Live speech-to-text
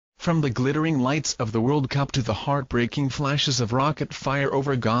From the glittering lights of the World Cup to the heartbreaking flashes of rocket fire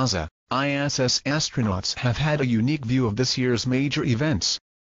over Gaza, ISS astronauts have had a unique view of this year's major events.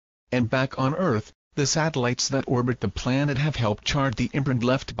 And back on Earth, the satellites that orbit the planet have helped chart the imprint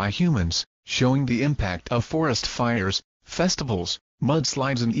left by humans, showing the impact of forest fires, festivals,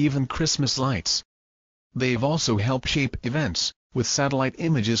 mudslides and even Christmas lights. They've also helped shape events, with satellite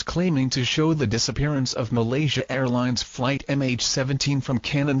images claiming to show the disappearance of Malaysia Airlines Flight MH17 from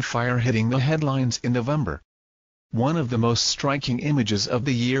Canon fire hitting the headlines in November. One of the most striking images of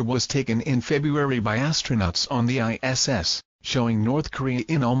the year was taken in February by astronauts on the ISS, showing North Korea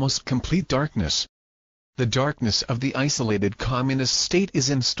in almost complete darkness. The darkness of the isolated communist state is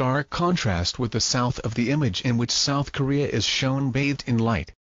in stark contrast with the south of the image in which South Korea is shown bathed in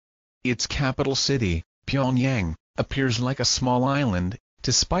light. Its capital city, Pyongyang, appears like a small island,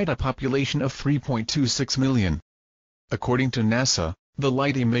 despite a population of 3.26 million. According to NASA, the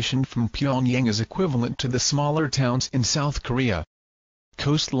light emission from Pyongyang is equivalent to the smaller towns in South Korea.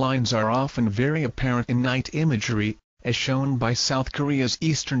 Coastlines are often very apparent in night imagery, as shown by South Korea's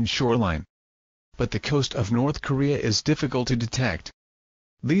eastern shoreline. But the coast of North Korea is difficult to detect.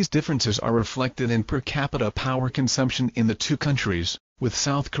 These differences are reflected in per capita power consumption in the two countries, with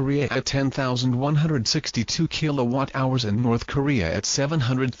South Korea at 10,162 kilowatt-hours and North Korea at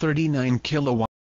 739 kilowatt